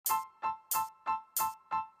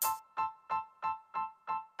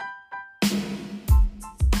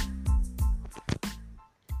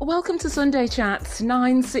Welcome to Sunday Chats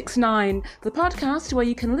 969, the podcast where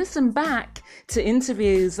you can listen back to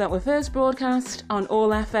interviews that were first broadcast on All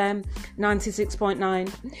FM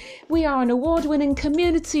 96.9. We are an award-winning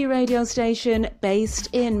community radio station based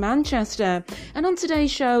in Manchester, and on today's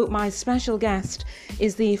show, my special guest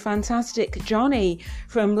is the fantastic Johnny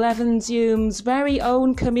from Levenshulme's very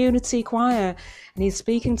own community choir. And he's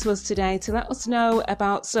speaking to us today to let us know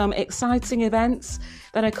about some exciting events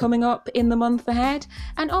that are coming up in the month ahead,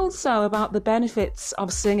 and also about the benefits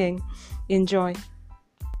of singing. Enjoy.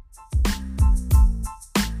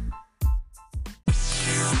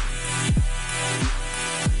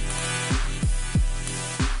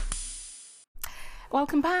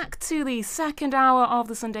 Welcome back to the second hour of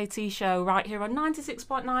the Sunday Tea Show right here on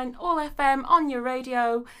 96.9 All FM on your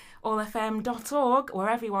radio, allfm.org,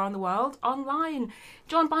 wherever you are in the world, online.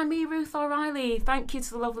 Joined by me, Ruth O'Reilly. Thank you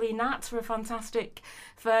to the lovely Nat for a fantastic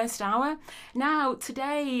first hour. Now,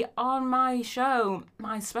 today on my show,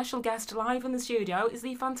 my special guest live in the studio is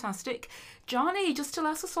the fantastic Johnny, just to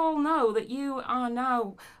let us all know that you are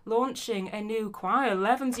now launching a new choir.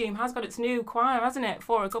 Levenshulme has got its new choir, hasn't it,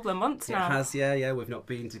 for a couple of months now? It has, yeah. We've not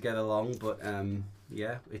been together long, but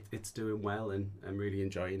it's doing well, and I'm really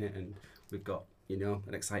enjoying it, and we've got,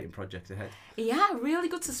 an exciting project ahead. Yeah, really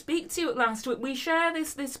good to speak to you at last. We share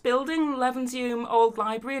this building, Levenshulme Old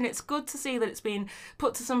Library, and it's good to see that it's been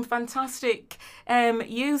put to some fantastic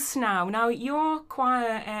use now. Now, your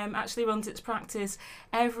choir actually runs its practice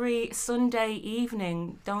every Sunday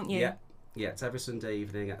evening, don't you? Yeah, it's every Sunday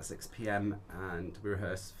evening at 6 p.m, and we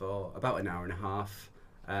rehearse for about an hour and a half.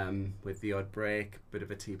 With the odd break, bit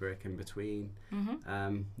of a tea break in between.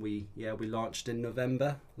 Mm-hmm. We launched in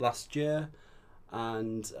November last year,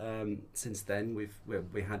 and since then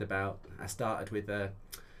we had about. I started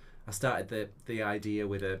the idea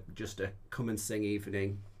with just a come and sing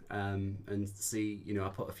evening, and see. I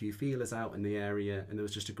put a few feelers out in the area, and there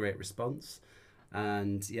was just a great response.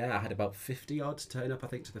 And I had about 50 odd turn up, I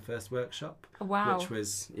think, to the first workshop. Wow. Which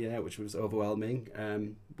was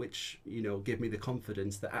overwhelming. Which gave me the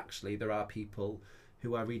confidence that actually there are people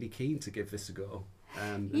who are really keen to give this a go.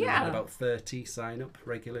 And I had about 30 sign up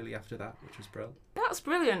regularly after that, which was brilliant. That's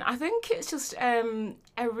brilliant. I think it's just a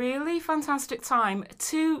really fantastic time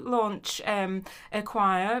to launch a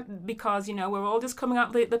choir, because we're all just coming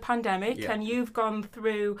out of the pandemic, and you've gone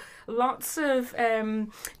through lots of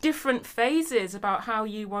different phases about how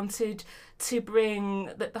you wanted to bring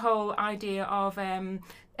the whole idea of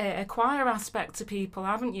a choir aspect to people,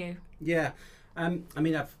 haven't you? Yeah.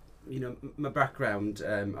 I've my background,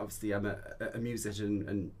 obviously I'm a musician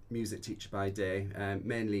and music teacher by day,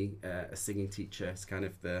 mainly a singing teacher. It's kind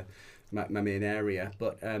of my main area,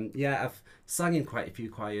 but I've sung in quite a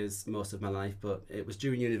few choirs most of my life, but it was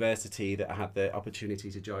during university that I had the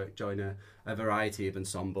opportunity to join a variety of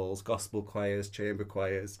ensembles, gospel choirs, chamber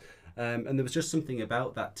choirs, and there was just something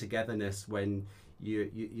about that togetherness when you're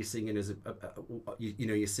singing as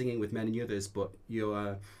you're singing with many others, but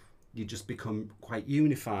you just become quite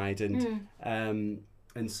unified, and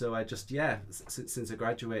so I just since I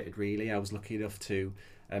graduated, really I was lucky enough to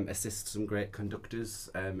assist some great conductors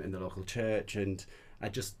in the local church, and I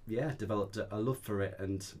just developed a love for it.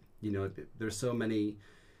 And there are so many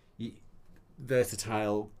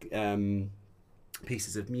versatile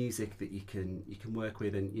pieces of music that you can work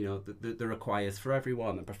with, and there are choirs for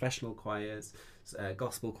everyone, and professional choirs,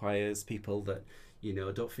 gospel choirs, people that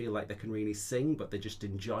don't feel like they can really sing, but they just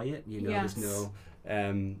enjoy it. There's no,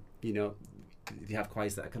 you have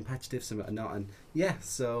choirs that are competitive, some are not, and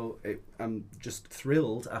so I'm just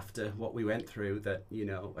thrilled after what we went through that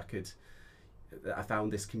I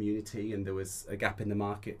found this community, and there was a gap in the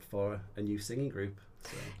market for a new singing group.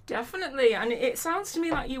 So. Definitely, and it sounds to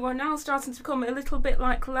me like you are now starting to become a little bit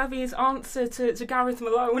like Levy's answer to Gareth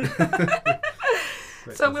Malone.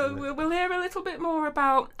 So we'll hear a little bit more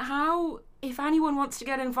about how, if anyone wants to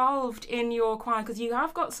get involved in your choir, because you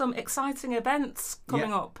have got some exciting events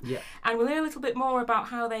coming up, and we'll hear a little bit more about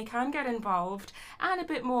how they can get involved, and a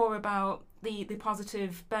bit more about the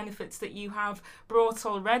positive benefits that you have brought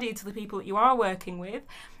already to the people that you are working with.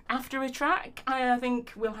 After a track, I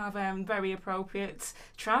think we'll have very appropriate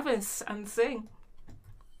Travis and Sing.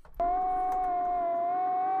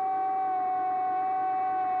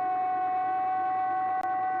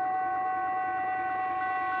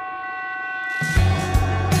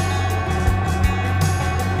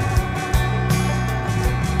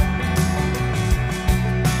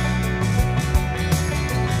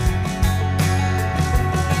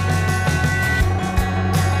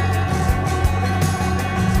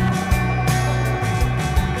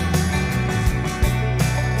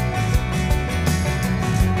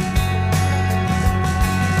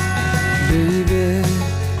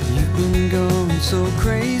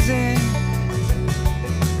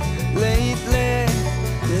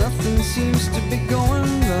 seems to be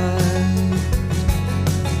going right.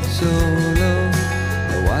 So low,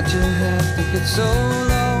 why'd you have to get so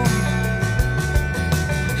low?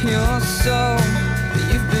 You're so,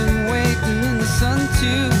 you've been waiting in the sun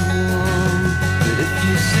too long. But if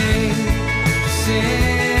you sing,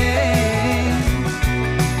 sing,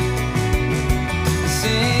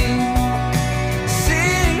 sing,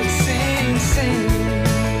 sing, sing, sing,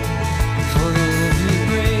 for the love you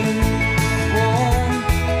bring won't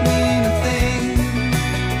mean a thing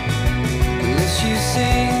unless you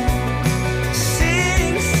sing,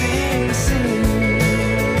 sing, sing, sing.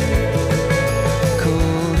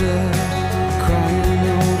 Colder, crying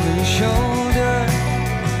over your shoulder,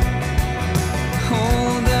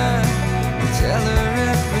 hold her, tell her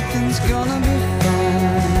everything's gonna be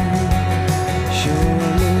fine.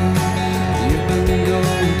 Surely you've been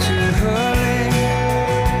going too early.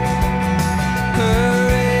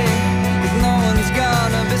 Hurry, 'cause no one's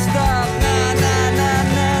gonna be stopped. Nah, nah, nah,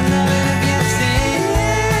 nah, nah. And if you sing,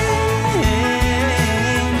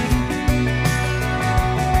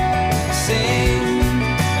 sing,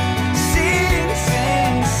 sing,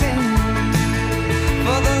 sing, sing,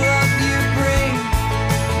 for the love you bring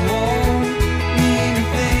won't mean a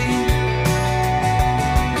thing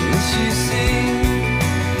unless you sing,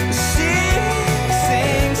 sing,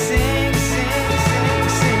 sing, sing, sing, sing,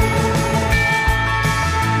 sing.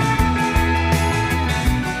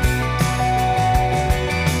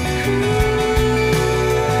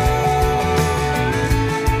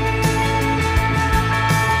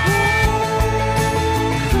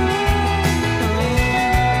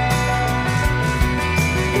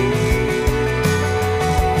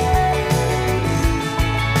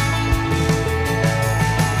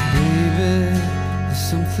 Baby, there's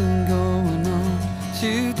something going on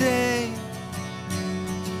today,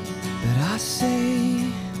 but I say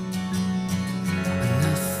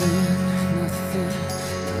nothing, nothing,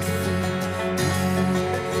 nothing.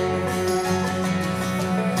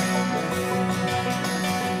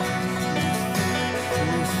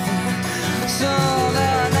 So na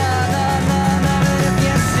na na na na, if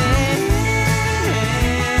you sing,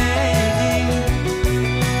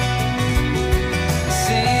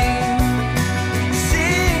 sing,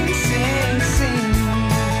 sing, sing, sing,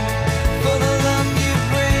 for the love you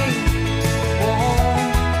bring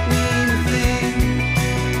won't mean a thing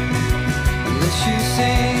unless you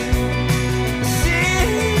sing,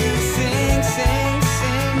 sing, sing, sing,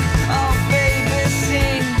 sing. Oh baby,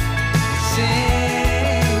 sing, sing,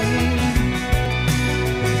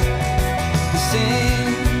 sing,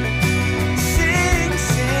 sing,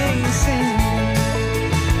 sing, sing,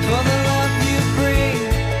 for the love you bring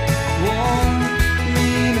won't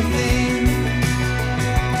mean a thing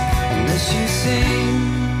unless you sing,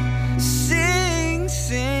 sing,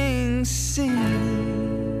 sing, sing.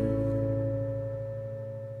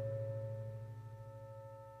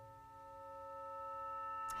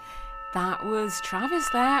 That was Travis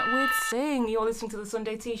there with Sing. You're listening to the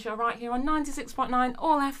Sunday Tea Show right here on 96.9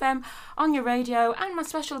 All FM on your radio. And my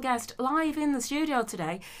special guest live in the studio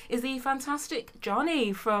today is the fantastic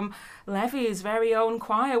Johnny from Levy's very own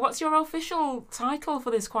choir. What's your official title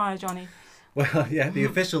for this choir, Johnny? Well, yeah, the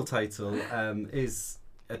official title is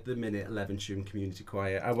at the minute 11 Tune Community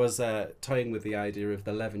Choir. I was toying with the idea of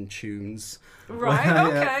the 11 tunes Right,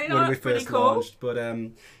 okay, no, when we that's pretty first cool. launched, but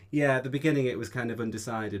yeah, at the beginning it was kind of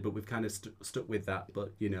undecided, but we've kind of stuck with that.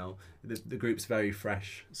 But you know, the group's very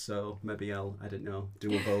fresh, so maybe I don't know,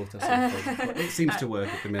 do a vote or something. But it seems to work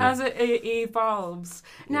at the minute. As it evolves.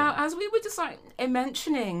 Now, as we were just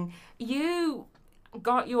mentioning, you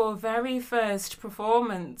got your very first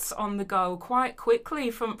performance on the go quite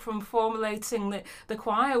quickly from formulating the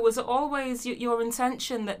choir. Was it always your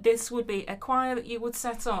intention that this would be a choir that you would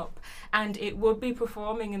set up and it would be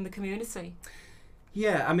performing in the community?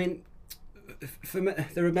 Yeah, I mean,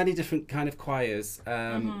 there are many different kind of choirs.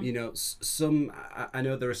 You know, some I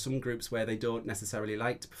know there are some groups where they don't necessarily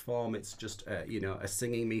like to perform. It's just you know, a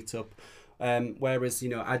singing meetup. Whereas you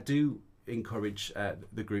know, I do encourage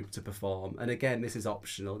the group to perform, and again, this is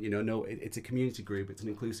optional. You know, it's a community group. It's an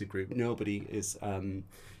inclusive group. Nobody is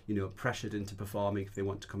you know, pressured into performing if they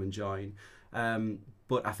want to come and join.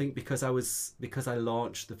 But I think because I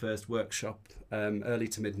launched the first workshop early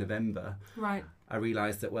to mid-November, right, I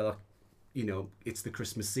realised that, well, you know, it's the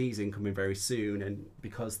Christmas season coming very soon, and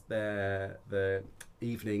because they're the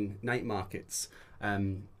evening night markets,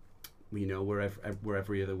 you know, we're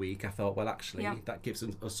every other week, I thought, well, actually, that gives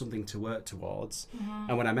us something to work towards.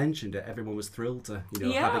 And when I mentioned it, everyone was thrilled to, you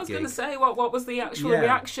know, have a gig. I was going to say, what was the actual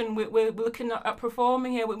reaction? We're looking at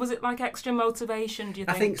performing here. Was it like extra motivation, do you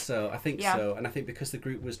think? I think so. And I think because the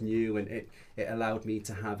group was new, and it allowed me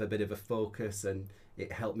to have a bit of a focus, and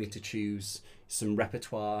it helped me to choose some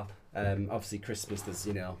repertoire. Obviously Christmas, there's,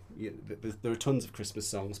 you know, there are tons of Christmas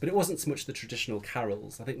songs, but it wasn't so much the traditional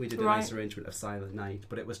carols. I think we did a nice arrangement of Silent Night,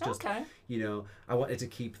 but it was just, you know, I wanted to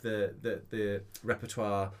keep the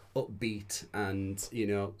repertoire upbeat and, you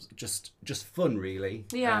know, just fun, really.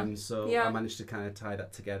 I managed to kind of tie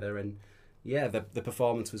that together, and the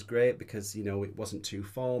performance was great because, you know, it wasn't too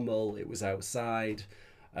formal, it was outside.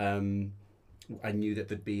 I knew that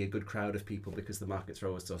there'd be a good crowd of people because the Markets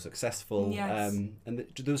Row was so successful. And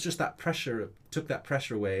there was just that pressure, took that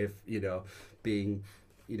pressure away of, you know, being,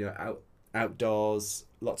 you know, outdoors,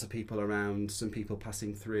 lots of people around, some people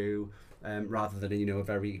passing through, rather than, you know, a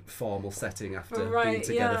very formal setting after being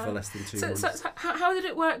together for less than 2 months. So how did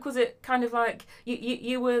it work? Was it kind of like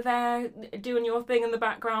you were there doing your thing in the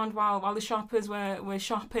background while the shoppers were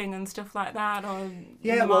shopping and stuff like that, or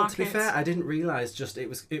well, to be fair, I didn't realise. Just it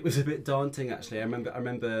was a bit daunting, actually. I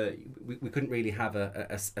remember we couldn't really have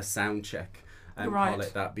a sound check. Call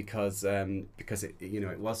it that because it, you know,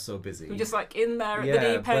 it was so busy. You're just like in there at the deep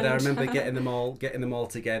end. But I remember getting them all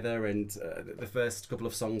together, and the first couple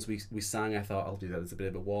of songs we sang, I thought, I'll do that as a bit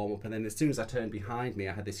of a warm up, and then as soon as I turned behind me,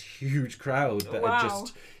 I had this huge crowd that had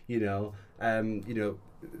just, you know,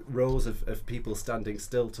 rows of people standing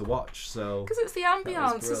still to watch. So because it's the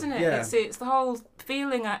ambience, isn't it? It's the whole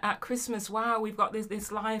feeling at Christmas. Wow, we've got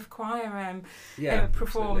this live choir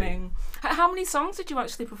performing. Absolutely. How many songs did you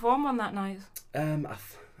actually perform on that night? I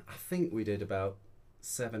think we did about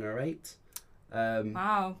 7 or 8.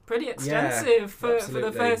 Wow, pretty extensive for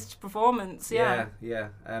the first performance.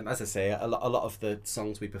 As I say, a lot of the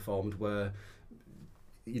songs we performed were,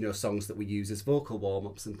 you know, songs that we use as vocal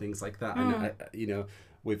warm-ups and things like that. And you know,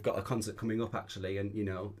 we've got a concert coming up, actually, and, you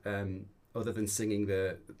know, other than singing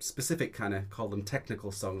the specific kind of, call them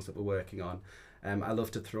technical songs that we're working on, I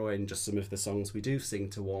love to throw in just some of the songs we do sing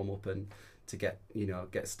to warm up and to get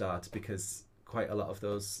started, because quite a lot of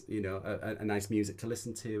those, you know, are nice music to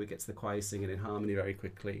listen to. It gets the choir singing in harmony very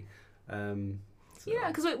quickly.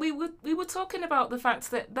 Because we were talking about the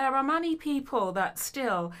fact that there are many people that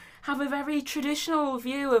still have a very traditional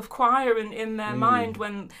view of choir in their mind.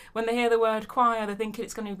 When they hear the word choir, they think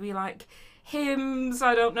it's going to be like hymns,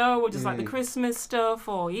 I don't know, or just like the Christmas stuff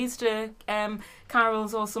or Easter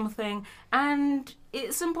carols or something. And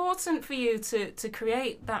it's important for you to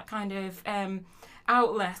create that kind of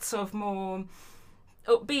outlet of more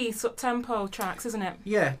upbeat, up-tempo tracks, isn't it?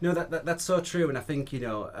 Yeah, no, that's so true. And I think, you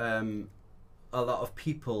know, a lot of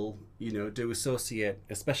people, you know, do associate,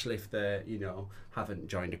 especially if they, you know, haven't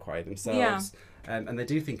joined a choir themselves, and they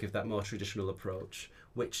do think of that more traditional approach,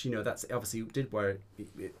 which, you know, that's obviously did where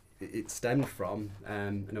it stemmed from,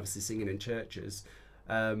 and obviously singing in churches.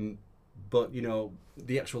 But, you know,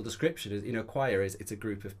 the actual description is, you know, choir it's a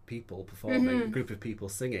group of people performing, a group of people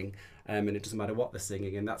singing, and it doesn't matter what they're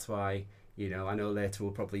singing, and that's why, you know, I know later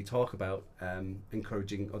we'll probably talk about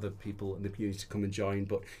encouraging other people in the community to come and join,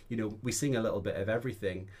 but, you know, we sing a little bit of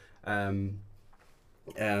everything. You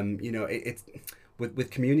know, it's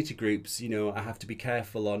with community groups, you know, I have to be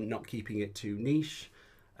careful on not keeping it too niche.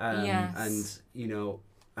 And, you know,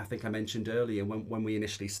 I think I mentioned earlier when we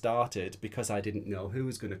initially started, because I didn't know who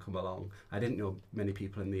was going to come along, I didn't know many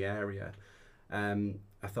people in the area.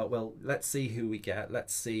 I thought, well, let's see who we get.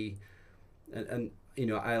 Let's see, and you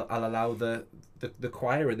know, I'll allow the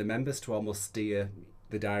choir and the members to almost steer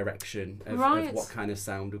the direction of what kind of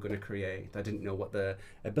sound we're going to create. I didn't know what the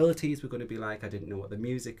abilities were going to be like. I didn't know what the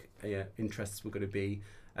music interests were going to be.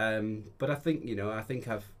 But I think, you know,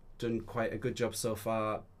 I've done quite a good job so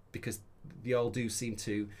far, because they all do seem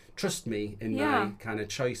to trust me in my kind of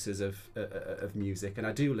choices of music, and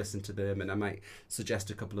I do listen to them, and I might suggest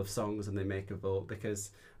a couple of songs and they make a vote,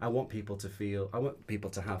 because I want people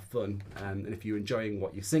to have fun, and if you're enjoying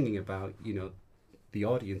what you're singing about, you know, the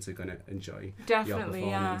audience are going to enjoy your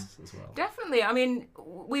performance as well. Definitely. I mean,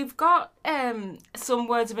 we've got some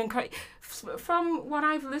words of encouragement. From what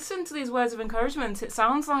I've listened to these words of encouragement, it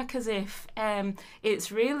sounds like as if it's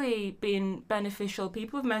really been beneficial.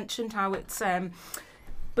 People have mentioned how it's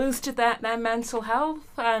boosted their mental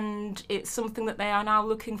health, and it's something that they are now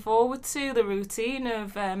looking forward to, the routine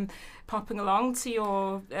of popping along to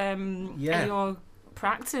your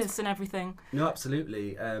practice and everything. No,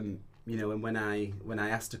 absolutely. You know, and when I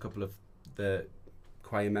asked a couple of the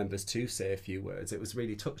choir members to say a few words, it was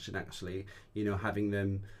really touching, actually, you know, having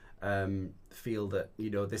them feel that, you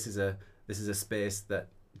know, this is a space that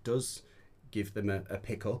does give them a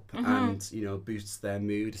pick up, Mm-hmm. and, you know, boosts their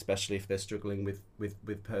mood, especially if they're struggling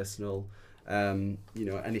with personal, you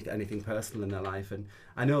know, anything personal in their life. And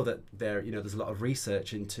I know that there's a lot of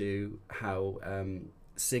research into how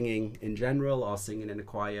singing in general, or singing in a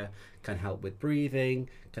choir, can help with breathing,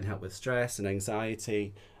 can help with stress and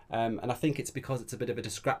anxiety. And I think it's because it's a bit of a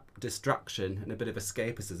distraction and a bit of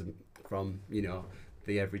escapism from, you know,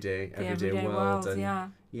 the everyday world.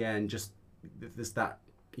 And and just there's that,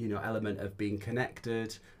 you know, element of being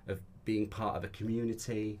connected, of being part of a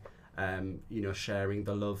community, you know, sharing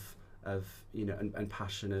the love of, you know, and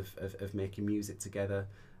passion of making music together.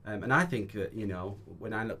 And I think that, you know,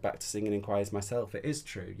 when I look back to singing in choirs myself, it is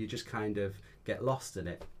true. You just kind of get lost in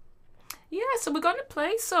it. Yeah, so we're going to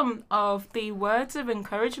play some of the words of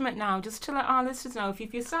encouragement now, just to let our listeners know, if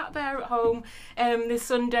you sat there at home this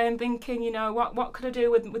Sunday and thinking, you know, what could I do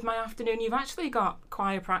with my afternoon? You've actually got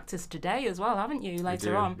choir practice today as well, haven't you,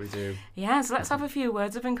 later on? We do. Yeah, so let's have a few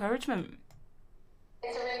words of encouragement.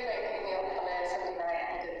 It's a really great pick me up on a Sunday night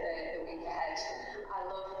ahead of the week ahead. I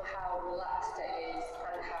love how relaxed it is,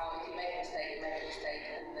 and how if you make a mistake,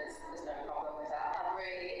 and there's no problem with that. I've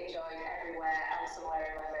really enjoyed everywhere and somewhere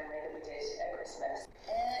in my memory that we did at Christmas.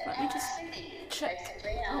 Let me just check.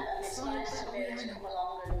 Basically, and it's nice to be able to come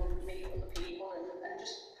along and meet other people and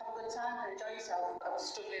just have a good time and enjoy yourself. I was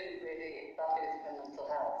struggling really badly with my mental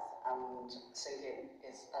health, and singing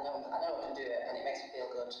is, I know I can do it, and it makes me feel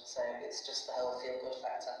good, so it's just the whole feel good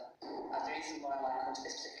factor. And the reason why I like going to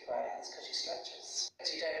this particular way is because you stretch us.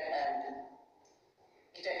 Because you don't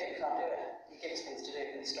think you can't do it. You give us things to do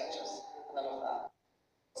and you stretch us, and I love that.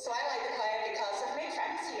 So I like the choir because I've made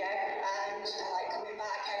friends here, and I like coming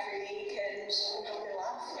back every week and having a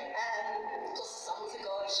laugh. Plus the songs are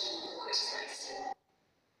good, which is nice.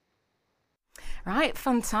 Right,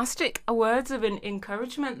 fantastic words of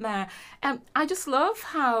encouragement there. I just love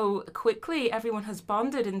how quickly everyone has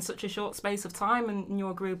bonded in such a short space of time, in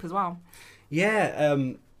your group as well. Yeah,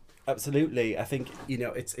 absolutely. I think, you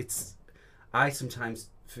know, it's I sometimes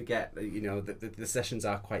forget that, you know, that the sessions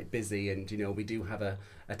are quite busy, and, you know, we do have a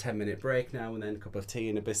 10-minute break now and then, a cup of tea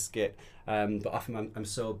and a biscuit, but often I'm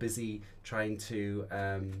so busy trying to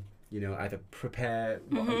you know, either prepare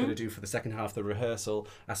what I'm going to do for the second half of the rehearsal.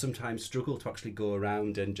 I sometimes struggle to actually go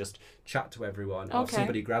around and just chat to everyone, or if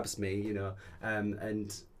somebody grabs me, you know,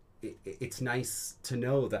 and it's nice to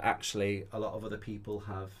know that actually a lot of other people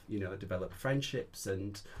have, you know, developed friendships,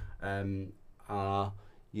 and are,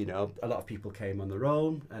 you know, a lot of people came on their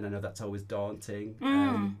own, and I know that's always daunting,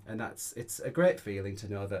 and it's a great feeling to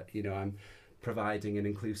know that, you know, I'm providing an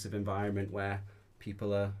inclusive environment where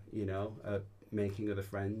people are, you know, making other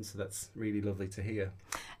friends. So that's really lovely to hear.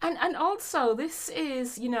 And also, this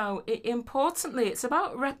is, you know, importantly, it's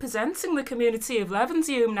about representing the community of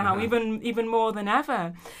Levenshulme now, even more than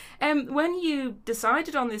ever. When you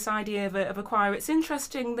decided on this idea of a choir, it's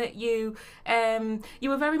interesting that you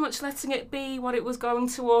were very much letting it be what it was going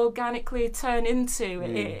to organically turn into.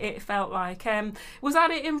 It felt like. Was that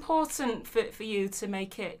important for you to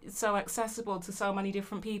make it so accessible to so many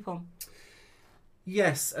different people?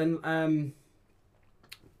 Yes, and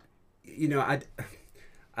you know,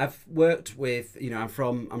 I've worked with, you know, I'm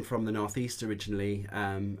from the Northeast originally,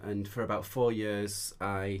 and for about 4 years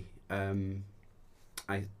I ran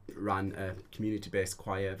a community-based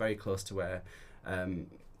choir very close to where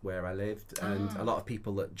I lived, and a lot of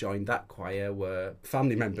people that joined that choir were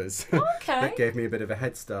family members. That gave me a bit of a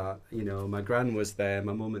head start. You know, my gran was there,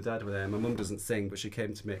 my mum and dad were there. My mum doesn't sing, but she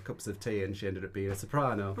came to make cups of tea, and she ended up being a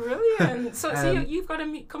soprano. Brilliant. So you've got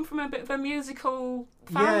to come from a bit of a musical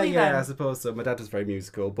family then. Yeah, I suppose so. My dad was very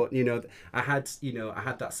musical, but, you know, I had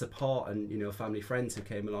that support and, you know, family friends who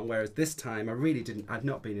came along, whereas this time I'd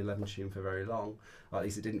not been in Levenshulme for very long, or at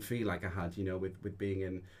least it didn't feel like I had, you know, with being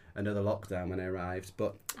in another lockdown when I arrived.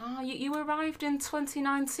 But you arrived in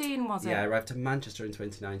 2019, was it? Yeah, I arrived to Manchester in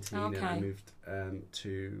 2019, okay. and I moved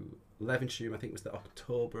to Levenshulme, I think it was the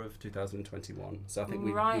October of 2021. So I think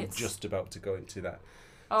we're just about to go into that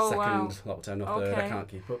second lockdown, or third. I can't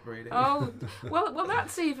keep up, really. Oh, well,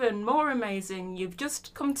 that's even more amazing. You've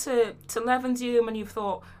just come to Levenshulme, and you've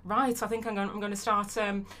thought, right, I think I'm going to start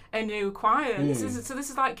a new choir. This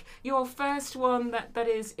is like your first one that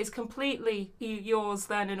is completely yours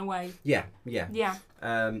then, in a way. Yeah.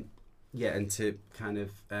 And to kind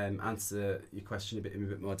of answer your question in a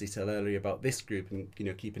bit more detail earlier about this group and, you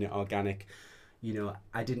know, keeping it organic, you know,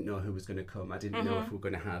 I didn't know who was going to come. I didn't know if we were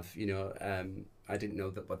going to have, you know, I didn't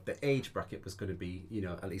know what the age bracket was going to be, you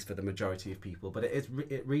know, at least for the majority of people. But it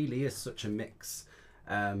really is such a mix.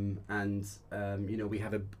 You know, we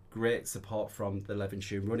have a great support from the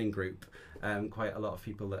Levenshulme running group. Quite a lot of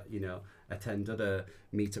people that, you know, attend other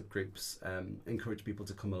meetup groups encourage people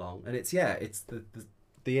to come along, and it's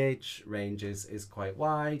the age range is quite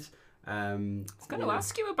wide. I was going to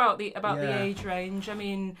ask you about the age range. I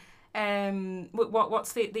mean,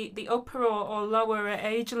 what's the upper or lower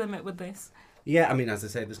age limit with this? Yeah, I mean, as I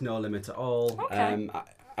say, there's no limit at all. Okay.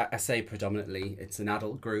 I say predominantly it's an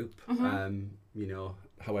adult group. Mm-hmm. You know,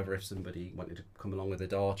 however, if somebody wanted to come along with a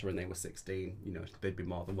daughter and they were 16, you know, they'd be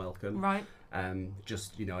more than welcome. Right.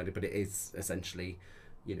 Just, you know, but it is essentially,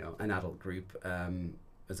 you know, an adult group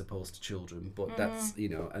as opposed to children. But that's, you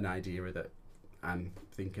know, an idea that I'm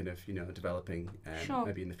thinking of, you know, developing Sure.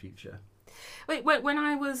 maybe in the future. Wait, when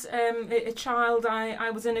I was a child, I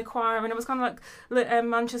was in a choir, and it was kind of like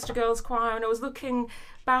Manchester Girls Choir, and I was looking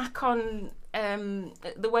back on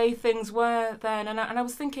the way things were then, and I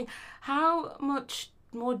was thinking, how much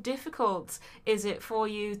more difficult is it for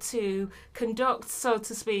you to conduct, so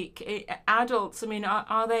to speak, adults? I mean,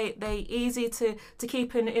 are they easy to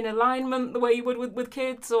keep in alignment the way you would with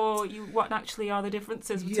kids, or what actually are the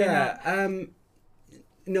differences between that?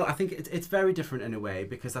 No, I think it's very different in a way,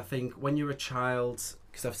 because I think when you're a child,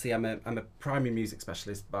 because obviously I'm a primary music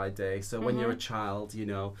specialist by day, so when you're a child, you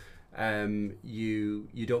know,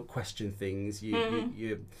 you don't question things,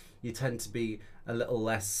 you tend to be a little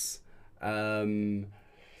less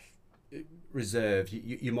reserved,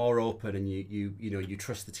 you're more open, and you know, you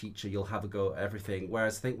trust the teacher, you'll have a go at everything.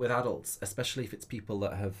 Whereas I think with adults, especially if it's people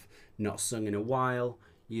that have not sung in a while,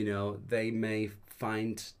 you know, they may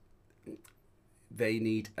find they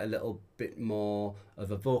need a little bit more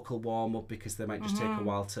of a vocal warm up, because they might just take a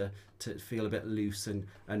while to feel a bit loose and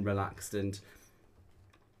relaxed. And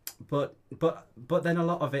but then a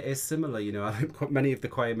lot of it is similar, you know. I think many of the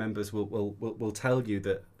choir members will tell you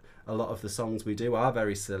that a lot of the songs we do are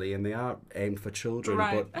very silly and they are aimed for children,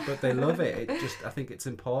 right. but they love it. I think it's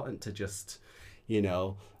important to just, you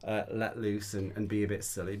know, let loose and be a bit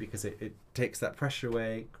silly, because it takes that pressure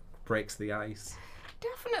away, breaks the ice.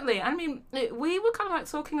 Definitely. I mean, we were kind of like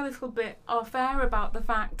talking a little bit off air about the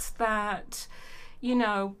fact that, you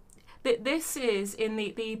know, that this is in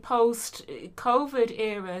the post-COVID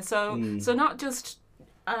era. So not just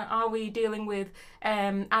are we dealing with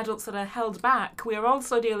adults that are held back, we are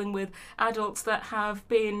also dealing with adults that have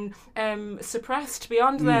been suppressed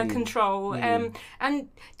beyond their control. And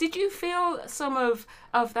did you feel some of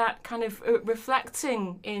that kind of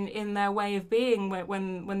reflecting in their way of being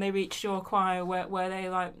when they reached your choir, where they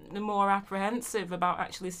like more apprehensive about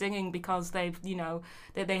actually singing because they've, you know,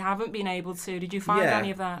 that they haven't been able to? Did you find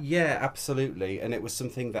any of that? Yeah, absolutely. And it was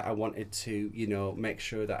something that I wanted to, you know, make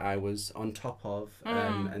sure that I was on top of,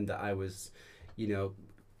 and that I was, you know,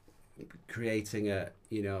 creating a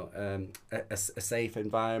safe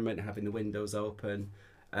environment, having the windows open,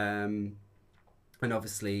 and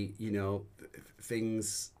obviously, you know,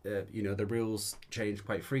 things, you know, the rules changed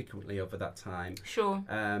quite frequently over that time. Sure.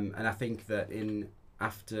 And I think that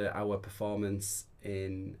after our performance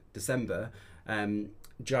in December,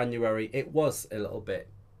 January, it was a little bit,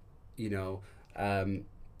 you know,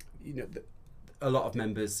 a lot of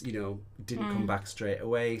members, you know, didn't come back straight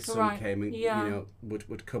away. Some came and, you know,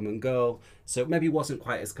 would come and go. So it maybe wasn't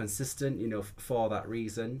quite as consistent, you know, for that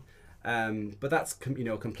reason. But that's, you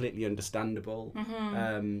know, completely understandable.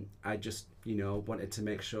 I just, you know, wanted to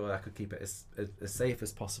make sure I could keep it as safe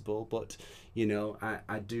as possible. But, you know,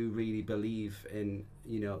 I do really believe in,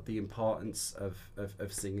 you know, the importance of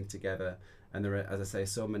singing together. And there are, as I say,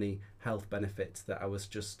 so many health benefits that I was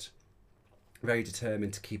just very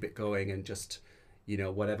determined to keep it going, and just, you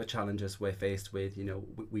know, whatever challenges we're faced with, you know,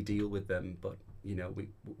 we deal with them, but, you know,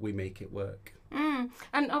 we make it work.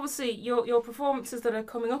 And obviously your performances that are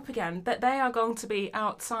coming up again, that they are going to be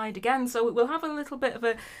outside again, so we'll have a little bit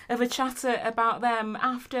of a chatter about them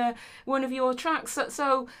after one of your tracks.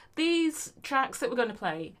 So these tracks that we're going to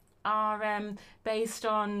play are based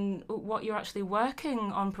on what you're actually working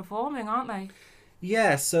on performing, aren't they?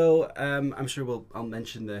 Yeah, so I'm sure I'll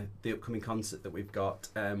mention the upcoming concert that we've got,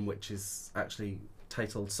 which is actually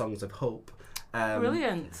titled Songs of Hope.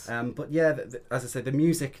 Brilliant. But yeah, as I said, the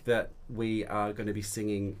music that we are going to be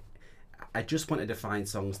singing, I just wanted to find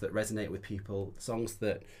songs that resonate with people, songs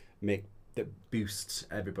that boost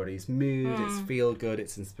everybody's mood. It's feel good,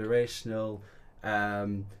 it's inspirational.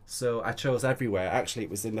 So I chose Everywhere. Actually,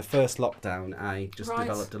 it was in the first lockdown I just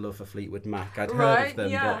developed a love for Fleetwood Mac. I'd heard of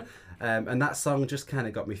them, but and that song just kind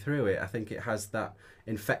of got me through it. I think it has that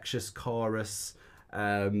infectious chorus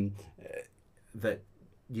that,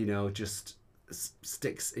 you know, just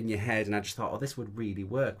sticks in your head, and I just thought, oh, this would really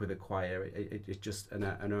work with a choir. It just, and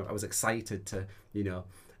I was excited to, you know,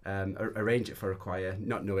 arrange it for a choir,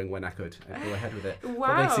 not knowing when I could go ahead with it.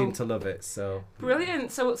 Wow. But they seem to love it, so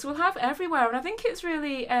Brilliant. So we'll have everywhere, and I think it's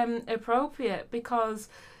really appropriate because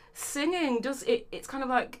singing it's kind of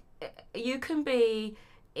like you can be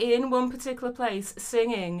in one particular place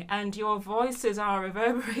singing and your voices are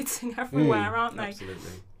reverberating everywhere, aren't they?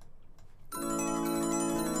 Absolutely.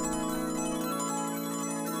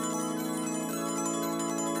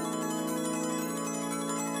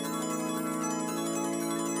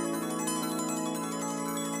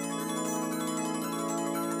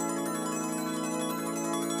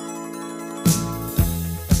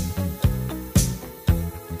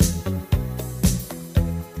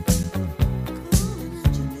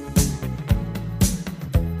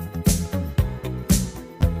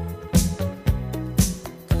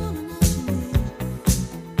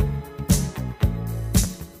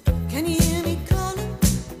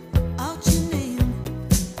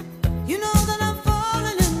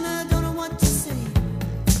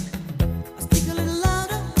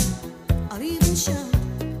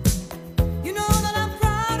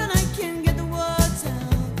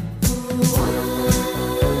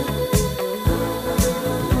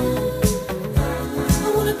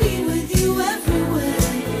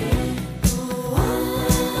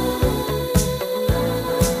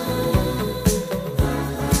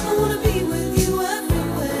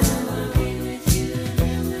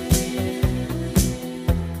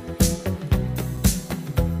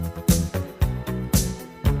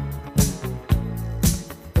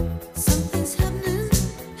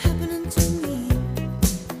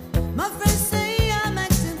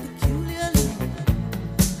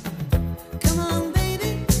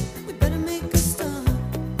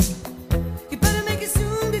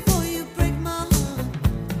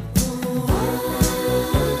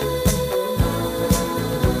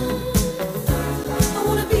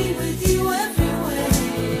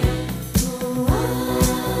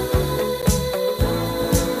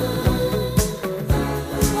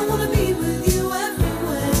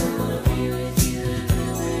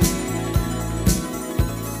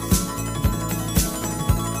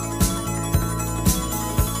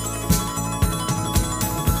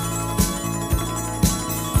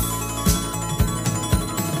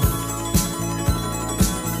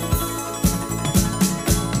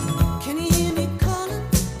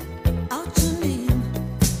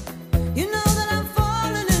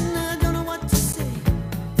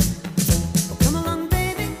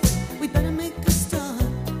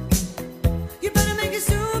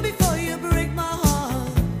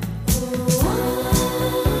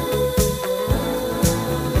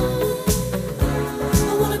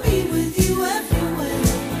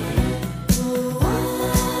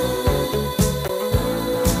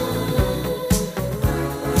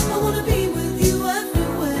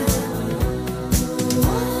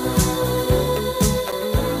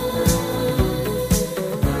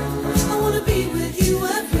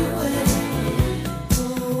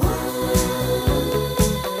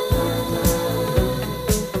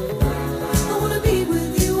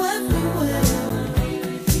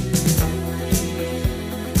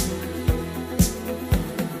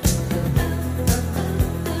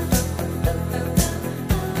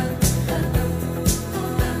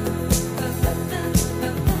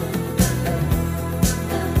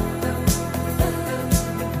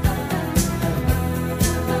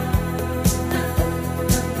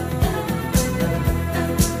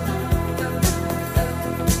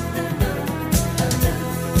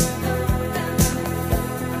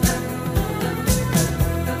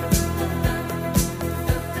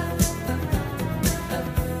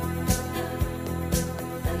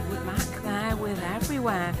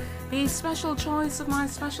 The special choice of my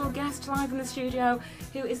special guest live in the studio,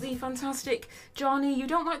 who is the fantastic Johnny. You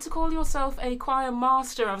don't like to call yourself a choir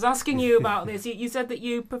master. I was asking you about this. You said that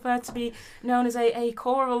you prefer to be known as a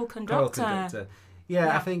choral conductor. Choral conductor.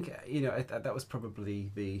 Yeah, I think that was probably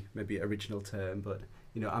the maybe original term, but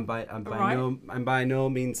I'm by no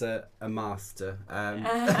means a master.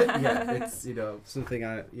 Yeah, it's something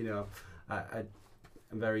I'm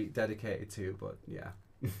very dedicated to, but yeah.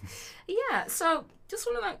 Yeah, so just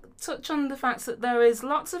want to touch on the fact that there is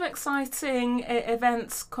lots of exciting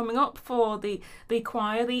events coming up for the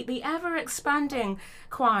choir, the ever expanding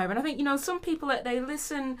choir, and I think some people they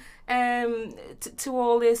listen to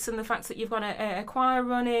all this and the fact that you've got a choir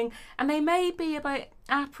running, and they may be a bit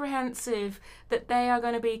apprehensive that they are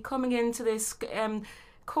going to be coming into this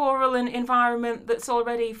choral environment that's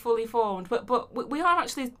already fully formed. But we are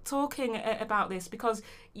actually talking about this because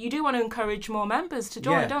you do want to encourage more members to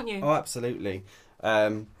join, don't you? Oh, absolutely.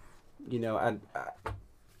 And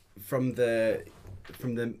from the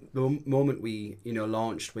moment we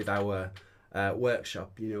launched with our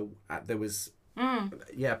workshop, there was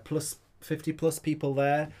plus 50 plus people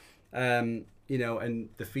there, and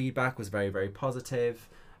the feedback was very, very positive.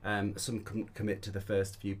 Some commit to the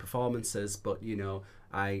first few performances, but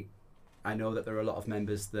I know that there are a lot of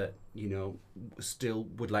members that still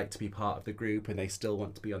would like to be part of the group, and they still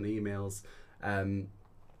want to be on the emails, and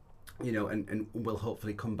will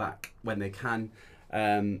hopefully come back when they can.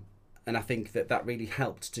 And I think that really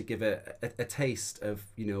helped to give a taste of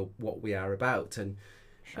what we are about. And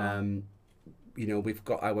Sure. We've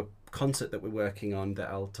got our concert that we're working on that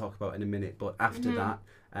I'll talk about in a minute, but after that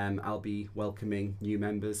I'll be welcoming new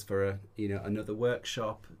members for another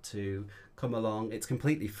workshop to come along. It's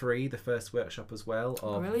completely free, the first workshop as well,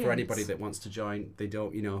 or Brilliant. for anybody that wants to join. They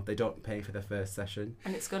don't pay for the first session.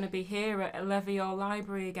 And it's going to be here at Levior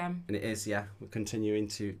Library again. And it is, we're continuing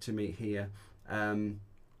to meet here. And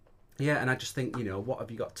I just think, what have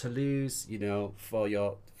you got to lose,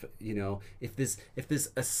 for if there's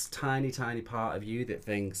a tiny part of you that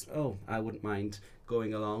thinks, oh, I wouldn't mind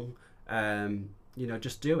going along,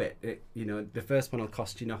 just do it. The first one will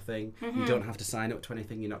cost you nothing. You don't have to sign up to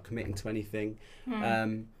anything. You're not committing to anything.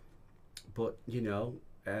 But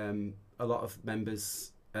a lot of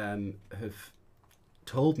members have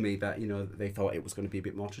told me that they thought it was going to be a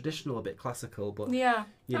bit more traditional, a bit classical, but that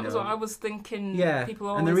was what I was thinking. People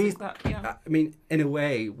always and the reason, think that. I mean, in a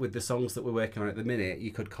way, with the songs that we're working on at the minute, you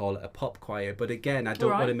could call it a pop choir, but again, I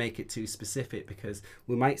don't want to make it too specific, because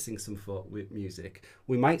we might sing some folk music,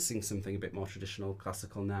 we might sing something a bit more traditional,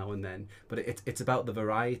 classical now and then, but it's about the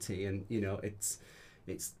variety, and it's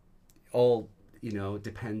all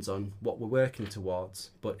depends on what we're working towards.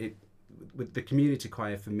 But with the community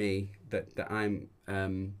choir, for me, that I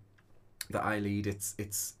lead,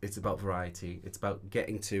 it's about variety. It's about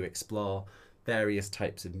getting to explore various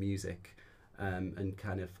types of music, and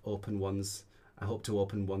kind of I hope to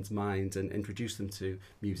open one's mind and introduce them to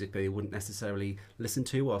music they wouldn't necessarily listen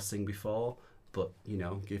to or sing before, but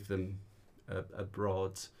give them a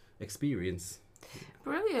broad experience.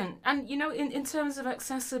 Brilliant. And in terms of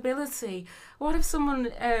accessibility, what if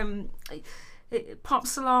someone it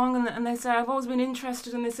pops along and they say, I've always been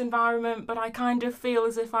interested in this environment, but I kind of feel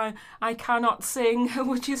as if I cannot sing?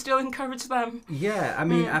 Would you still encourage them? Yeah, I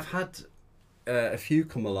mean, I've had a few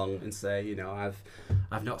come along and say,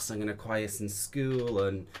 I've not sung in a choir since school,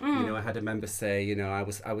 and I had a member say, I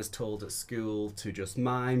was told at school to just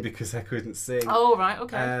mime because I couldn't sing. Oh, right,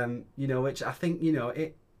 okay. Which I think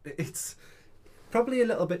it's probably a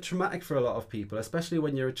little bit traumatic for a lot of people, especially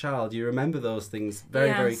when you're a child. You remember those things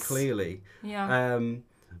very, very clearly. Yeah.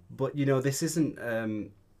 But this isn't a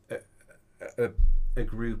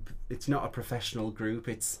group. It's not a professional group.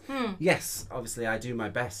 It's yes, obviously I do my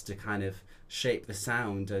best to kind of shape the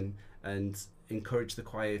sound and encourage the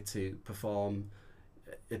choir to perform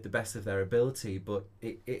at the best of their ability. But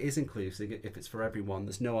it is inclusive. If it's for everyone,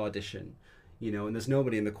 there's no audition, and there's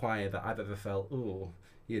nobody in the choir that I've ever felt,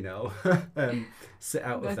 sit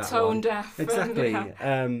out of that tone one. deaf. Exactly.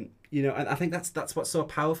 And I think that's what's so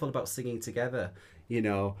powerful about singing together.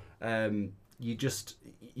 You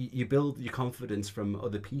build your confidence from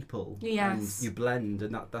other people. Yes. And you blend,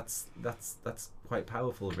 and that's quite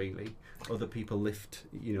powerful, really. Other people lift,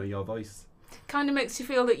 your voice. Kind of makes you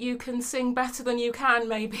feel that you can sing better than you can,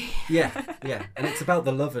 maybe. Yeah. And it's about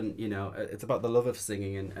the love, and it's about the love of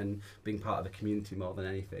singing and being part of a community more than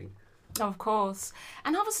anything. Of course.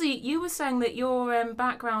 And obviously you were saying that your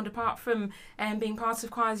background, apart from being part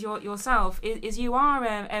of choirs yourself, is you are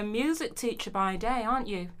a music teacher by day, aren't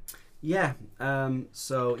you? Yeah.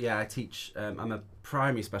 I teach. I'm a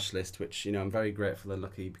primary specialist, which I'm very grateful and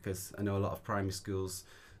lucky, because I know a lot of primary schools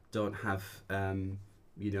don't have.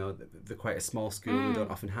 They're quite a small school. They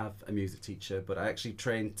don't often have a music teacher. But I actually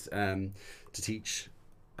trained to teach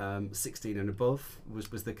 16 and above.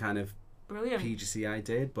 Was the kind of Brilliant PGC I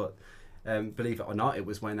did. But believe it or not, it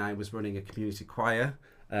was when I was running a community choir.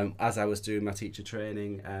 As I was doing my teacher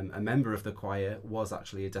training, a member of the choir was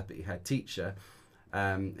actually a deputy head teacher,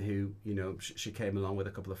 who she came along with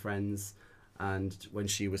a couple of friends, and when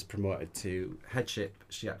she was promoted to headship,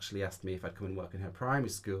 she actually asked me if I'd come and work in her primary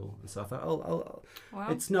school. And so I thought,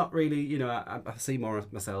 wow. It's not really, I see more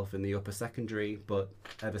of myself in the upper secondary, but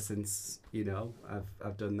ever since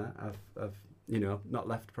I've done that, I've not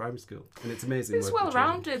left primary school, and it's amazing. It's well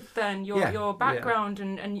rounded then, your background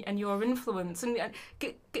and your influence. And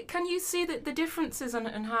can you see the differences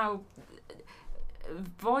and how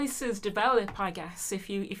voices develop, I guess, if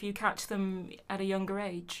you catch them at a younger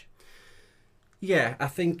age. Yeah, I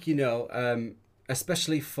think,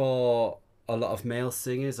 especially for a lot of male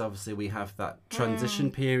singers, obviously we have that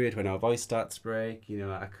transition period when our voice starts to break.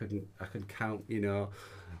 I couldn't count,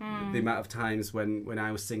 the amount of times when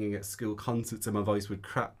I was singing at school concerts and my voice would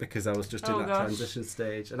crack because I was just in that transition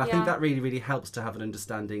stage. And I think that really, really helps to have an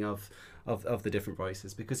understanding of the different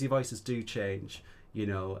voices, because your voices do change,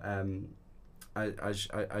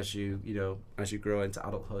 as you grow into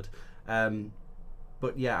adulthood.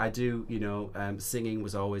 But yeah, I do, singing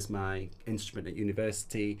was always my instrument at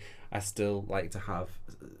university. I still like to have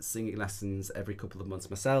singing lessons every couple of months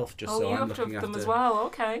myself, just so I'm looking after them as well.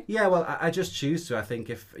 Okay. Yeah, well, I just choose to. I think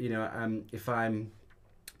if I'm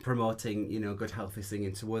promoting, good healthy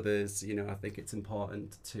singing to others, I think it's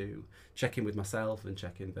important to check in with myself and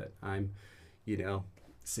check in that I'm,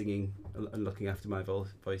 singing and looking after my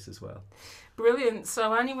voice as well. Brilliant.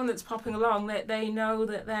 So anyone that's popping along, they know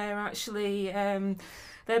that they're actually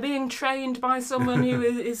they're being trained by someone who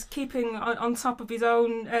is keeping on top of his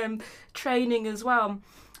own training as well.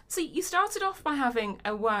 So you started off by having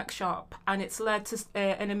a workshop, and it's led to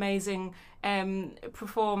an amazing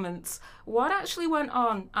performance. What actually went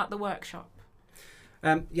on at the workshop?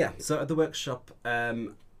 So at the workshop,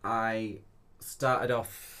 I started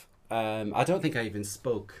off. I don't think I even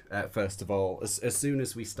spoke first of all. As soon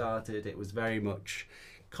as we started, it was very much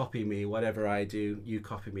copy me. Whatever I do, you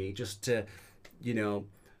copy me. Just to,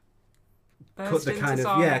 cut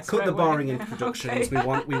the boring introductions.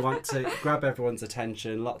 Okay. We want to grab everyone's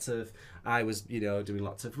attention. I was doing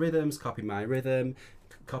lots of rhythms. Copy my rhythm.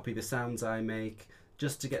 Copy the sounds I make.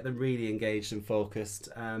 Just to get them really engaged and focused.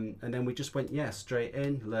 And then we just went straight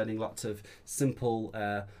in, learning lots of simple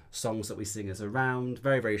songs that we sing as a round,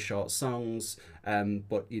 very, very short songs,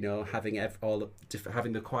 but having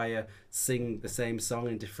having the choir sing the same song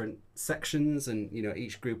in different sections, and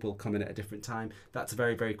each group will come in at a different time. That's a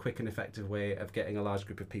very, very quick and effective way of getting a large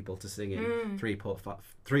group of people to sing in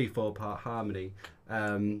 3-4 part harmony.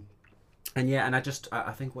 And I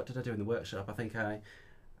think, what did I do in the workshop? I think I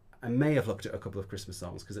may have looked at a couple of Christmas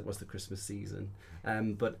songs because it was the Christmas season.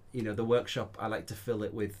 But the workshop, I like to fill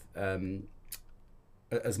it with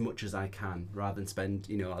as much as I can, rather than spend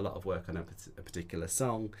a lot of work on a particular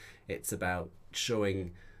song. It's about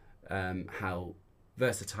showing how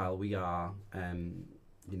versatile we are.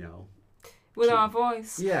 With our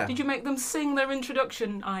voice. Yeah. Did you make them sing their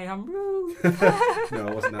introduction? I am Ruth. No,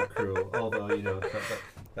 I wasn't that cruel. Although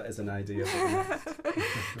that is an idea.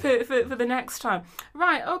 for the next time.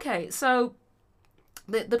 Right. Okay. So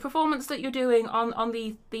the performance that you're doing on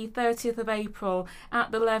the 30th of April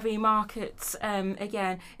at the Levy Markets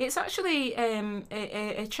again, it's actually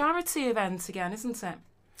a charity event again, isn't it?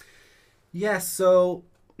 Yes. So,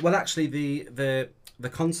 well, actually, the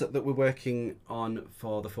concert that we're working on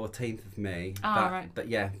for the 14th of May,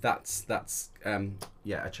 that's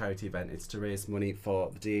a charity event. It's to raise money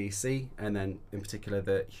for the DEC, and then in particular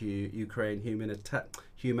the Ukraine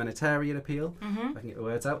humanitarian appeal, if I can get the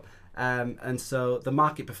words out. And so the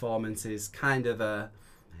market performance is kind of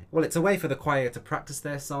it's a way for the choir to practice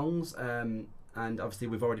their songs. And obviously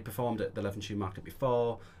we've already performed at the Levenshulme Market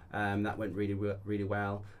before. That went really, really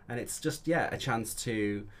well. And it's just, a chance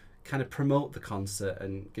to kind of promote the concert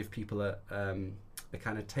and give people a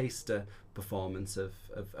kind of taster performance of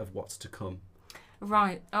what's to come.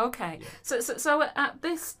 Right. Okay. Yeah. So at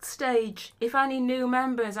this stage, if any new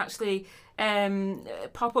members actually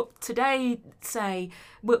pop up today, say,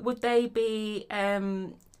 would they be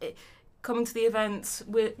coming to the events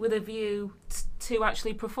with a view to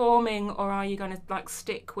actually performing, or are you going to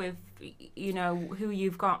stick with who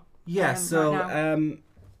you've got? Yeah. So right now?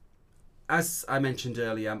 As I mentioned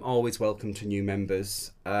earlier, I'm always welcome to new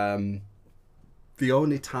members. The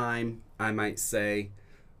only time I might say,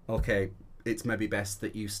 okay, it's maybe best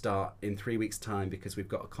that you start in 3 weeks' time because we've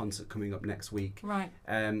got a concert coming up next week. Right.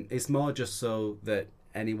 It's more just so that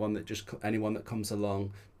anyone that comes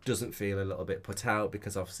along doesn't feel a little bit put out,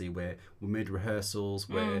 because obviously we're mid rehearsals,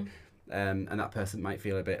 and that person might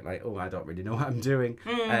feel a bit like, oh, I don't really know what I'm doing.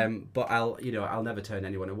 But I'll never turn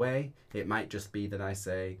anyone away. It might just be that I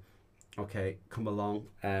say, okay, come along.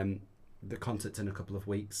 The concert's in a couple of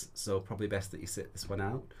weeks, so probably best that you sit this one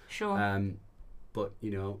out. Sure. But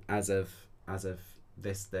as of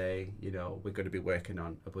this day, we're going to be working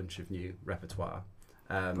on a bunch of new repertoire.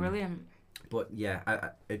 Brilliant. But yeah,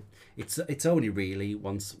 it's only really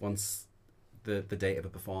once the date of a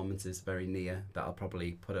performance is very near that I'll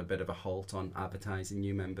probably put a bit of a halt on advertising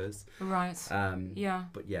new members. Right. Yeah.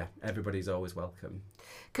 But yeah, everybody's always welcome.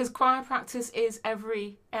 Because choir practice is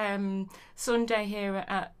every Sunday here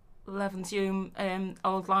at Levenshulme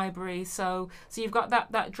Old Library. So you've got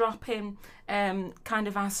that drop-in kind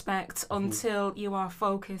of aspect until you are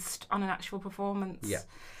focused on an actual performance. Yeah.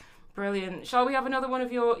 Brilliant. Shall we have another one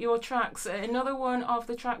of your tracks? Another one of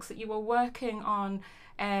the tracks that you were working on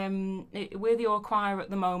with your choir at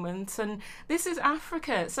the moment, and this is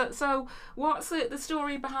Africa. So what's the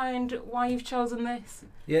story behind why you've chosen this?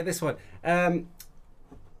 Yeah, this one.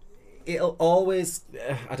 It'll always,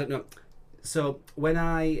 I don't know. So when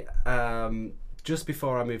I, just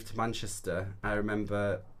before I moved to Manchester, I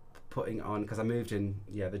remember putting on, because I moved in,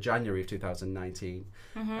 the January of 2019.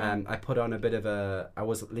 I put on a bit of I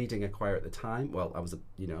was leading a choir at the time. Well, I was,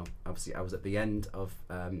 obviously I was at the end of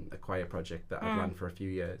a choir project that I'd run for a few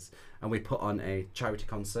years. And we put on a charity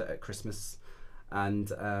concert at Christmas.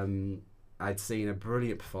 And I'd seen a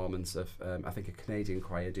brilliant performance of, I think, a Canadian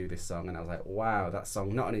choir do this song, and I was like, wow, that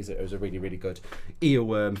song, not only is it was a really, really good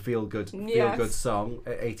earworm, feel-good song,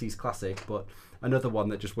 80s classic, but another one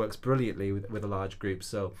that just works brilliantly with a large group.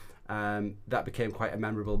 So that became quite a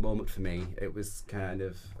memorable moment for me. It was kind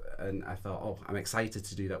of, and I thought, oh, I'm excited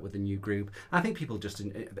to do that with a new group. I think people just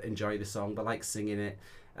enjoy the song, they like singing it.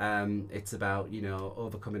 It's about,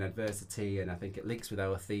 overcoming adversity, and I think it links with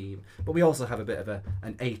our theme. But we also have a bit of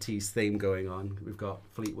an 80s theme going on. We've got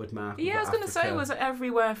Fleetwood Mac. Yeah, I was going to say, was it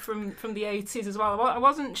everywhere from the 80s as well? I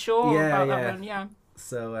wasn't sure about that one, yeah.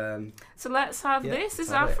 So let's have this. This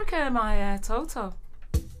is Africa, my Toto.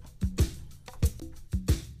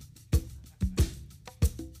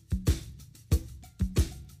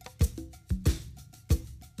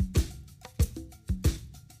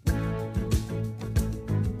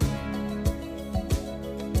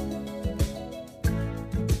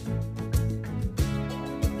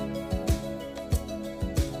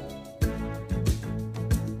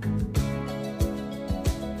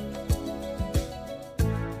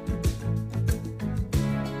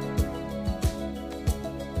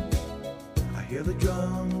 Hear the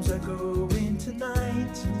drums echoing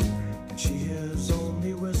tonight, and she hears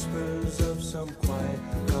only whispers of some quiet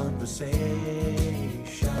conversation.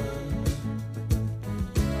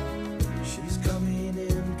 She's coming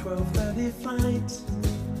in 12:30 flight.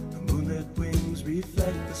 Her moonlit wings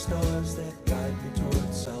reflect the stars that guide me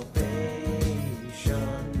towards salvation.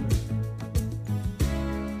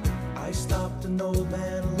 I stopped an old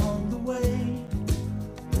man along the way,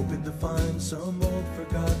 hoping to find some old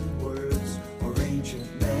forgotten words or ancient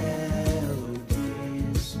melodies.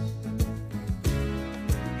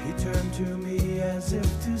 He turned to me as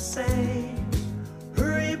if to say,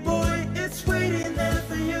 hurry boy, it's waiting there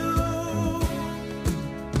for you.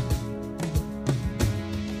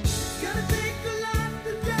 Gonna take a lot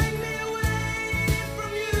to drag me away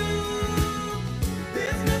from you.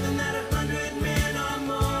 There's nothing that 100 men or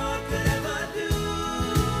more could ever do.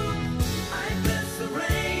 I bless the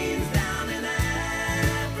rains down in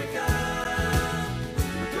Africa.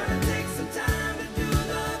 We're gonna take some time to do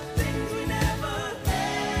the things we never had.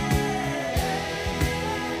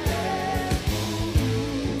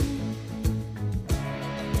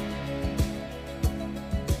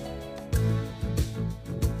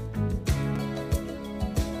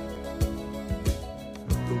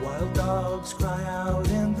 The wild dogs cry out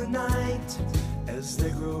in the night as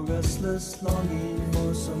they grow restless, longing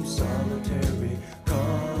for some solitary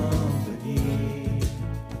company.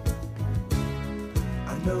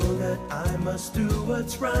 I know that I must do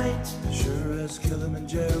what's right, sure as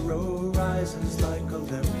Kilimanjaro rises like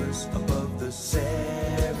Olympus above the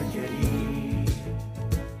Serengeti.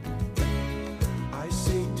 I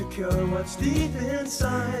seek to cure what's deep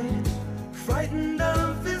inside, frightened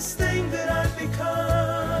of this thing that I've become.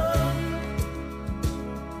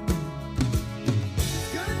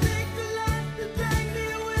 Gonna take a lot to drag me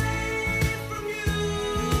away from you.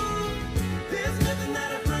 There's nothing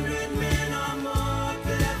that 100 men or more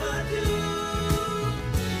could ever do.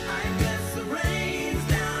 I guess the rains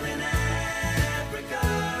down in Africa.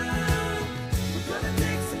 We're gonna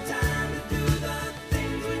take some time to do the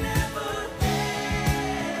things we never had.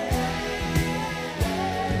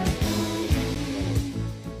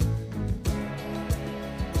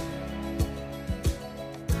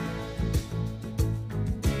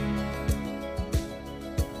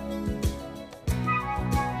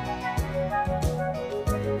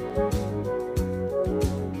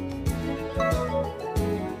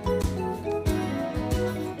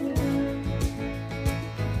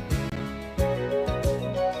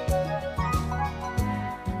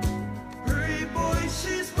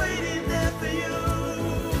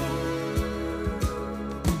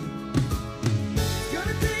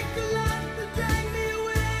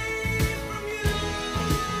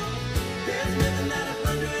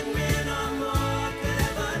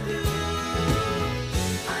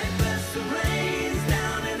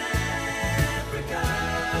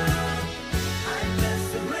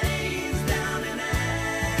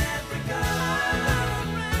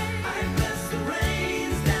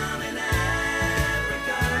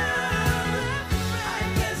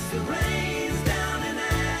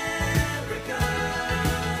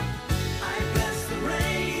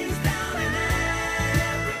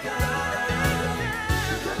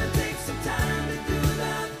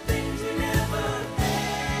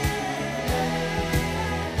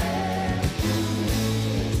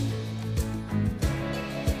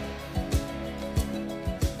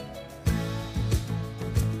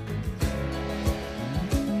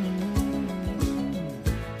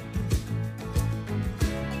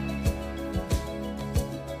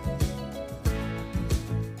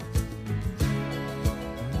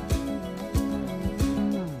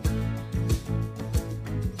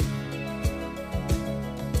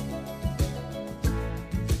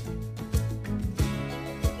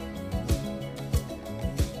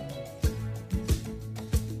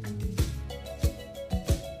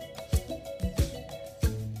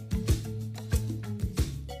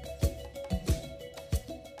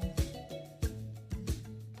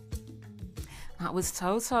 That was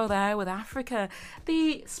Toto there with Africa.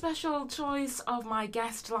 The special choice of my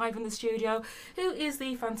guest live in the studio, who is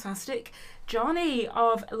the fantastic Johnny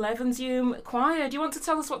of Levenshulme Choir. Do you want to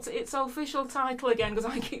tell us what's its official title again? Because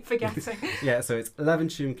I keep forgetting. Yeah, so it's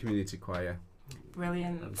Levenshulme Community Choir.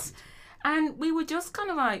 Brilliant. And we were just kind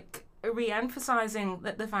of like re-emphasising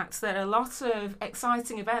that the fact that a lot of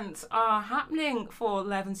exciting events are happening for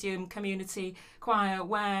Levenshulme Community Choir,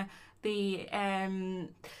 where the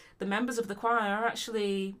members of the choir are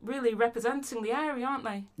actually really representing the area, aren't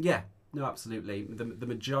they? Yeah, no, absolutely. The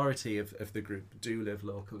majority of the group do live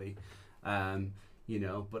locally, you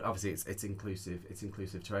know, but obviously it's inclusive. It's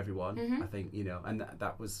inclusive to everyone. I think, you know, and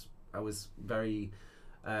I was very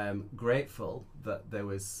grateful that there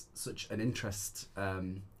was such an interest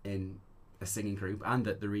in a singing group, and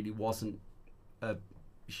that there really wasn't a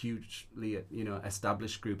hugely, you know,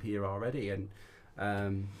 established group here already, and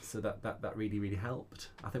so that really helped.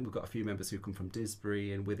 I think we've got a few members who come from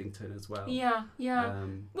Disbury and Withington as well. Yeah.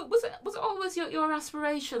 Was it always your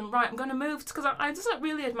aspiration? Right, I'm going to move, because I just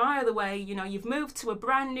really admire the way, you know, you've moved to a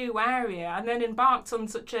brand new area and then embarked on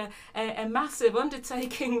such a massive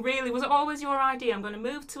undertaking. Really, was it always your idea? I'm going to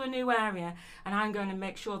move to a new area and I'm going to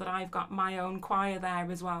make sure that I've got my own choir there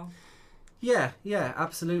as well. Yeah,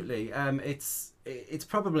 absolutely. It's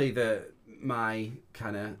probably my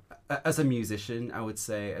kind of, as a musician, I would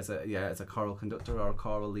say, as a choral conductor or a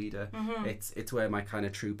choral leader, it's where my kind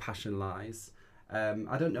of true passion lies.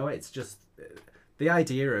 I don't know, it's just the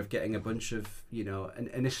idea of getting a bunch of, you know,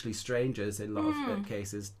 initially strangers in a lot of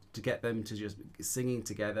cases, to get them to just singing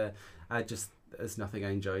together. There's nothing I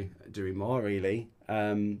enjoy doing more, really.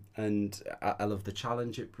 And I love the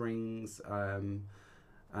challenge it brings.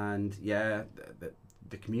 And yeah,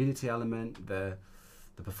 the community element, the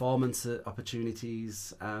performance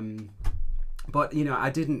opportunities, but you know, I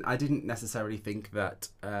didn't necessarily think that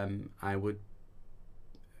I would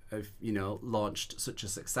have, you know, launched such a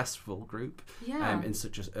successful group in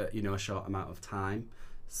such a you know, a short amount of time.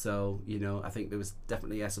 So, you know, I think there was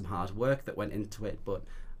definitely some hard work that went into it, but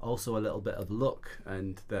also a little bit of luck,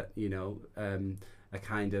 and that, you know, a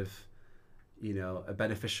kind of, you know, a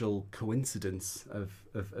beneficial coincidence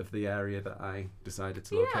of the area that I decided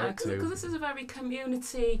to locate to. Because this is a very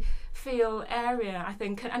community feel area, I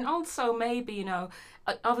think, and also maybe, you know,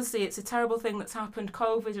 obviously it's a terrible thing that's happened,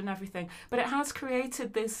 COVID and everything, but it has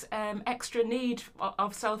created this extra need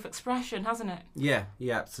of self-expression, hasn't it? Yeah,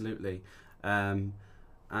 absolutely. I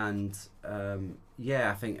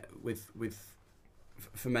think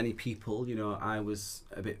for many people, you know, I was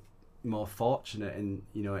a bit more fortunate in,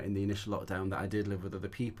 you know, in the initial lockdown, that I did live with other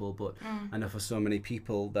people, but I know for so many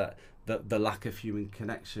people that the lack of human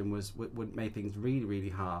connection would make things really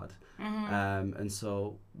hard. And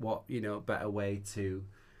so what, you know, better way to,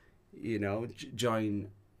 you know, join,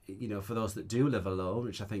 you know, for those that do live alone,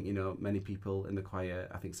 which I think, you know, many people in the choir,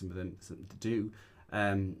 I think some of them do,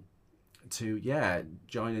 to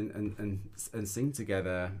join and sing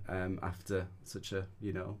together after such a,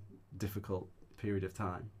 you know, difficult period of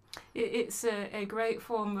time. It's a great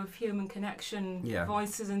form of human connection,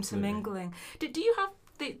 voices intermingling. Absolutely. Do you have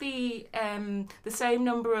the same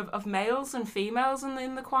number of males and females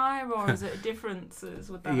in the choir, or is it differences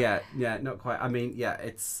with that? Yeah, not quite. I mean,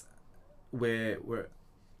 it's we're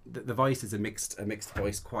the voice is a mixed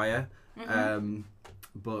voice choir,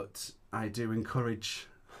 but I do encourage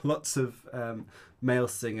lots of male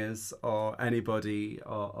singers, or anybody,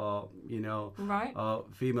 or you know, or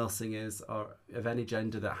female singers, or of any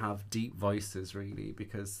gender, that have deep voices, really,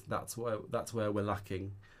 because that's where we're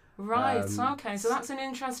lacking. Right. Okay. So that's an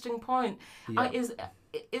interesting point.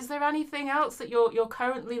 Is there anything else that you're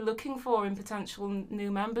currently looking for in potential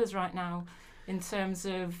new members right now, in terms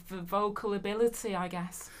of vocal ability, I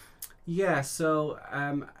guess? Yeah. So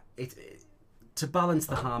to balance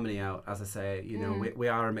the harmony out, as I say, you know, we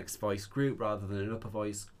are a mixed voice group rather than an upper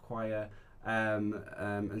voice choir,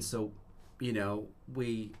 and so, you know,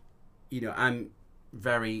 I'm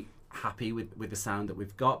very happy with the sound that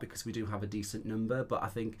we've got, because we do have a decent number. But I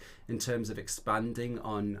think in terms of expanding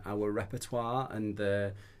on our repertoire and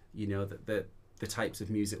the types of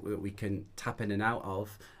music that we can tap in and out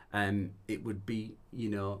of, it would be, you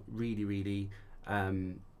know, really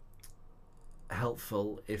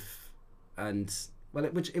helpful if. And well,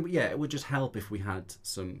 it would just help if we had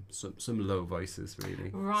some low voices, really,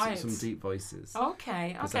 right? Some deep voices.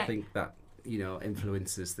 Okay. Because I think that, you know,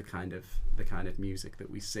 influences the kind of music that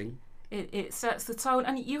we sing. It sets the tone.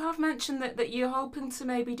 And you have mentioned that you're hoping to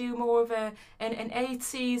maybe do more of an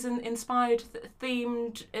 80s and inspired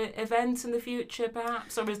themed event in the future,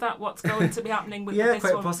 perhaps, or is that what's going to be happening with this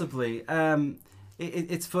quite one? Possibly.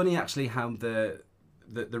 It's funny actually how the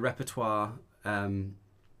repertoire how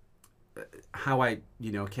I,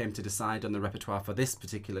 you know, came to decide on the repertoire for this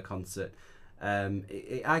particular concert,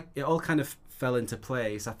 it all kind of fell into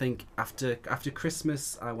place. I think after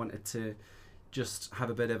Christmas, I wanted to just have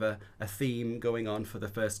a bit of a theme going on for the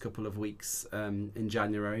first couple of weeks in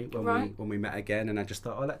January when we met again, and I just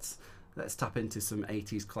thought, oh, let's tap into some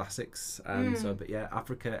 80s classics. But yeah,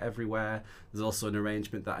 Africa Everywhere. There's also an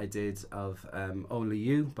arrangement that I did of Only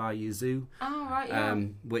You by Yazoo,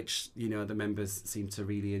 which, you know, the members seem to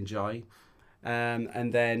really enjoy.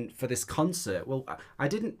 And then for this concert, well, I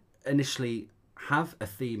didn't initially have a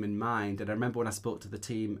theme in mind, and I remember when I spoke to the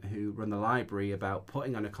team who run the library about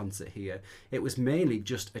putting on a concert here, it was mainly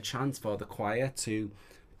just a chance for the choir to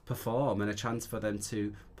perform and a chance for them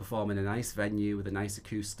to perform in a nice venue with a nice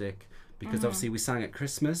acoustic, because obviously we sang at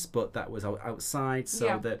Christmas, but that was outside,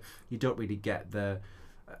 so that you don't really get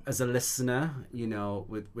as a listener, you know,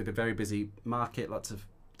 with a very busy market, lots of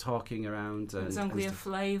talking around, and it's unclear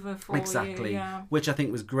flavour for exactly, you, which I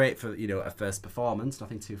think was great for, you know, a first performance,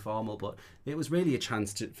 nothing too formal, but it was really a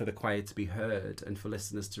chance for the choir to be heard and for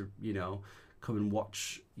listeners to, you know, come and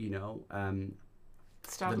watch, you know,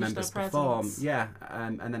 the members perform.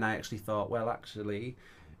 And then I actually thought, well, actually,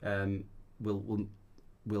 we'll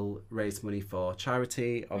raise money for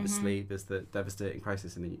charity. Obviously, there's the devastating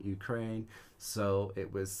crisis in the Ukraine, so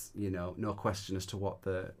it was, you know, no question as to what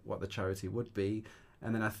the charity would be.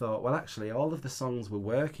 And then I thought, well, actually, all of the songs we're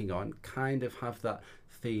working on kind of have that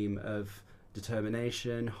theme of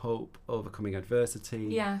determination, hope, overcoming adversity.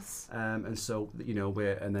 Yes. And so, you know,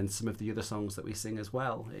 and then some of the other songs that we sing as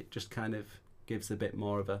well, it just kind of gives a bit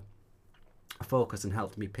more of a focus and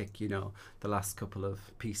helped me pick, you know, the last couple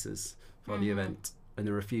of pieces for the event. And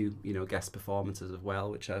there were a few, you know, guest performances as well,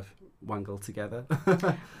 which I've wangled together.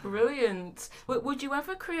 Brilliant. Would you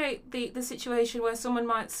ever create the situation where someone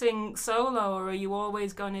might sing solo, or are you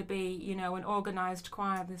always going to be, you know, an organised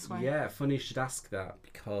choir this way? Yeah, funny you should ask that,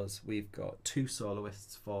 because we've got 2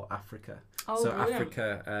 soloists for Africa. Oh, so brilliant.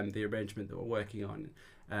 Africa, the arrangement that we're working on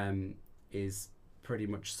is pretty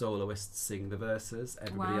much soloists sing the verses,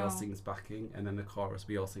 everybody else sings backing, and then the chorus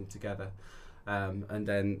we all sing together. And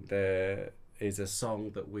then there is a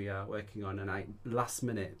song that we are working on, and I last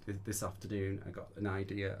minute this afternoon I got an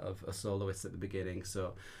idea of a soloist at the beginning,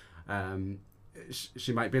 so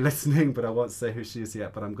she might be listening, but I won't say who she is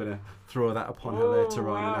yet, but I'm going to throw that upon her later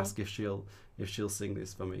on and ask if she'll sing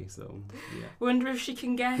this for me. So yeah, wonder if she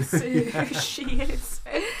can guess who she is.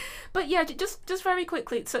 But yeah, just very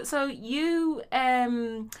quickly. So you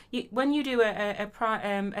when you do a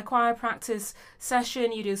choir practice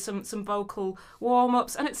session, you do some vocal warm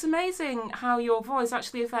ups, and it's amazing how your voice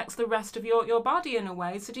actually affects the rest of your body in a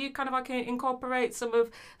way. So do you kind of like incorporate some of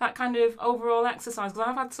that kind of overall exercise? Because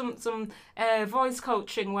I've had some voice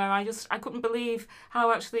coaching where I couldn't believe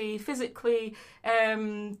how actually physically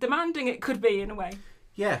demanding it could be in a way.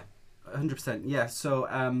 Yeah, 100%. Yeah. So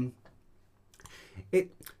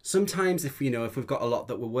it sometimes if we've got a lot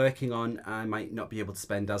that we're working on, I might not be able to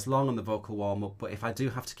spend as long on the vocal warm up, but if I do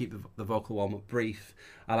have to keep the vocal warm up brief,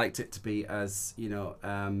 I liked it to be as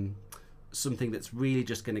something that's really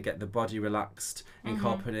just going to get the body relaxed,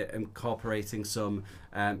 incorporating some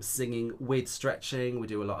singing with stretching. We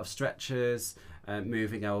do a lot of stretches,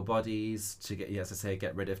 moving our bodies to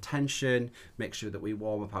get rid of tension, make sure that we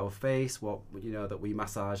warm up our face, that we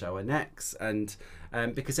massage our necks, and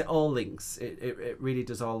because it all links, it really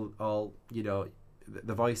does all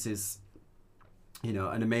the voice is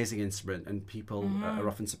an amazing instrument, and people are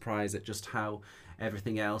often surprised at just how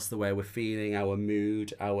everything else, the way we're feeling, our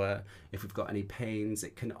mood, if we've got any pains,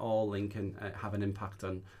 it can all link and have an impact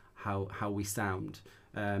on how we sound.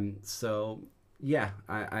 So yeah,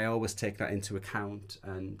 I always take that into account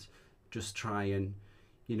and just try and,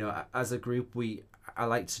 as a group, I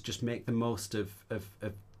like to just make the most of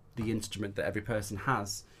the instrument that every person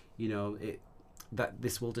has. That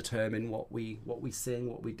this will determine what we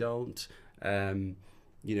sing, what we don't.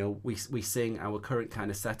 We sing, our current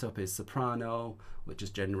kind of setup is soprano, which is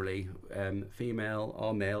generally female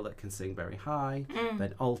or male that can sing very high.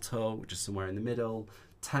 Then alto, which is somewhere in the middle.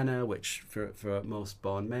 Tenor, which for most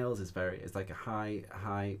born males is like a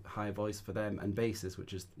high voice for them, and basses,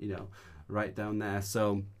 which is right down there.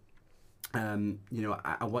 So I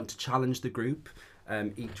want to challenge the group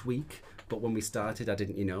each week, but when we started, I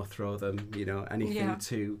didn't throw them anything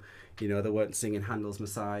too they weren't singing Handel's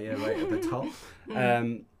Messiah right at the top.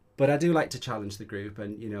 But I do like to challenge the group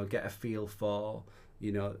and get a feel for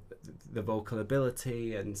the vocal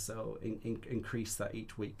ability, and so increase that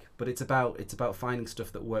each week. But it's about finding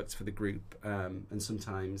stuff that works for the group, and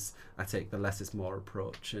sometimes I take the less is more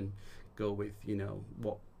approach and go with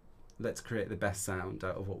what let's create the best sound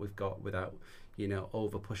out of what we've got without, you know,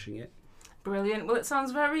 over pushing it. Brilliant. Well, it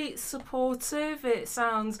sounds very supportive. It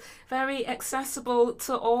sounds very accessible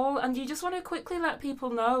to all. And you just want to quickly let people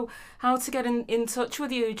know how to get in touch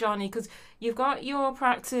with you, Johnny, because you've got your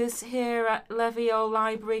practice here at Levy Old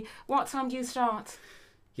Library. What time do you start?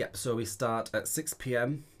 Yep, so we start at 6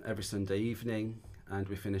 p.m. every Sunday evening and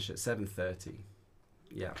we finish at 7:30.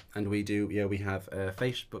 Yeah, and we have a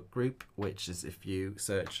Facebook group, which is, if you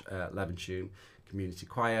search Levenshulme Community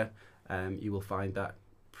Choir, you will find that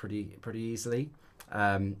pretty easily.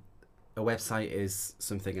 A website is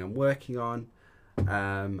something I'm working on,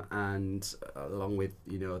 and along with,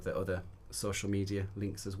 you know, the other social media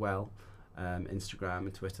links as well, Instagram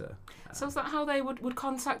and Twitter. So is that how they would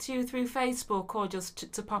contact you, through Facebook, or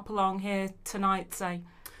just to pop along here tonight, say?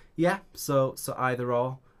 Yeah, so either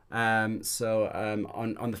or. On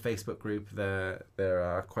the Facebook group, there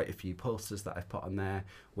are quite a few posters that I've put on there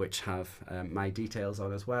which have my details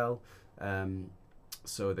on as well.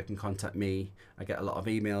 So they can contact me. I get a lot of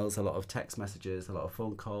emails, a lot of text messages, a lot of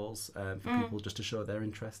phone calls for people just to show their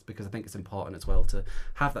interest, because I think it's important as well to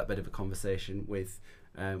have that bit of a conversation with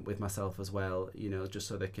myself as well, you know, just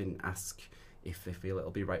so they can ask if they feel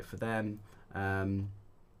it'll be right for them. And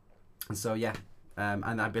so, yeah,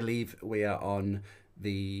 and I believe we are on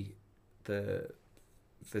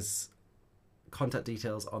there's contact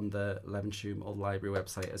details on the Levenshulme Old Library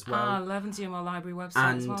website as well. Levenshulme Old Library website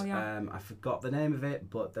and, as well, yeah. I forgot the name of it,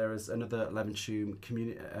 but there is another Levenshulme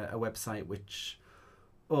community a website which,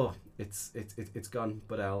 it's gone,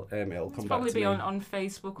 but it'll come back to me. Probably be on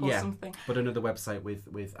Facebook or something. But another website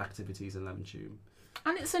with activities in Levenshulme.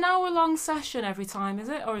 And it's an hour-long session every time, is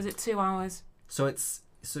it, or is it 2 hours? So it's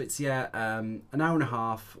an hour and a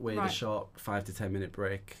half with a short 5 to 10 minute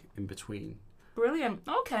break in between. Brilliant.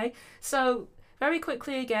 Okay, so very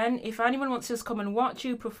quickly again, if anyone wants to just come and watch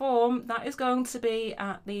you perform, that is going to be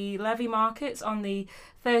at the Levy Markets on the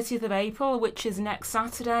 30th of April, which is next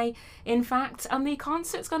Saturday, in fact, and the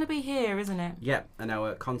concert's going to be here, isn't it? Yeah, and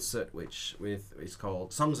our concert, which is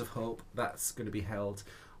called Songs of Hope, that's going to be held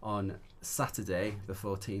on Saturday, the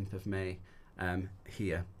 14th of May,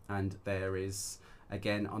 here, and there is,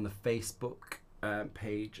 again, on the Facebook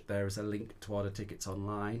page, there is a link to order tickets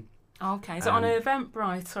online. Okay, is it on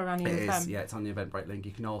Eventbrite or any of them? It is, yeah, it's on the Eventbrite link.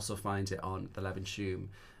 You can also find it on the Levenshulme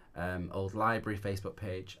Old Library Facebook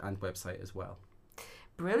page and website as well.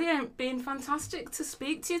 Brilliant. Been fantastic to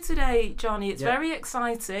speak to you today, Johnny. It's very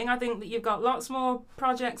exciting. I think that you've got lots more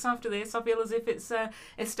projects after this. I feel as if it's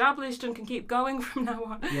established and can keep going from now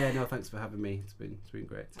on. Yeah, no, thanks for having me. It's been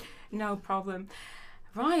great. No problem.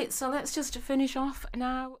 Right, so let's just finish off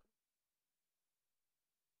now.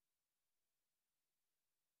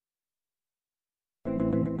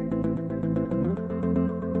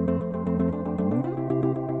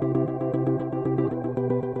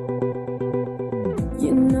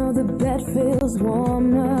 You know the bed feels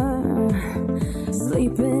warmer,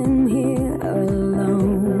 sleeping here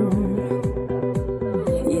alone.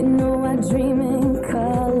 You know I dream in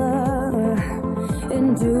color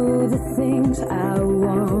and do the things I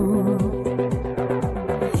want.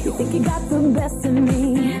 You think you got the best of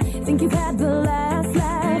me, think you've had the last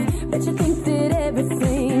laugh, but you think that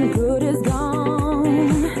everything good is gone.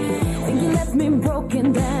 Think you left me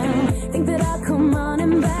broken down, think that I'll come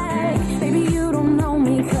running back. Baby, you don't know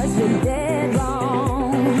me 'cause you're dead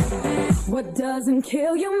wrong. What doesn't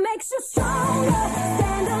kill you makes you stronger.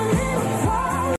 Stand a little taller.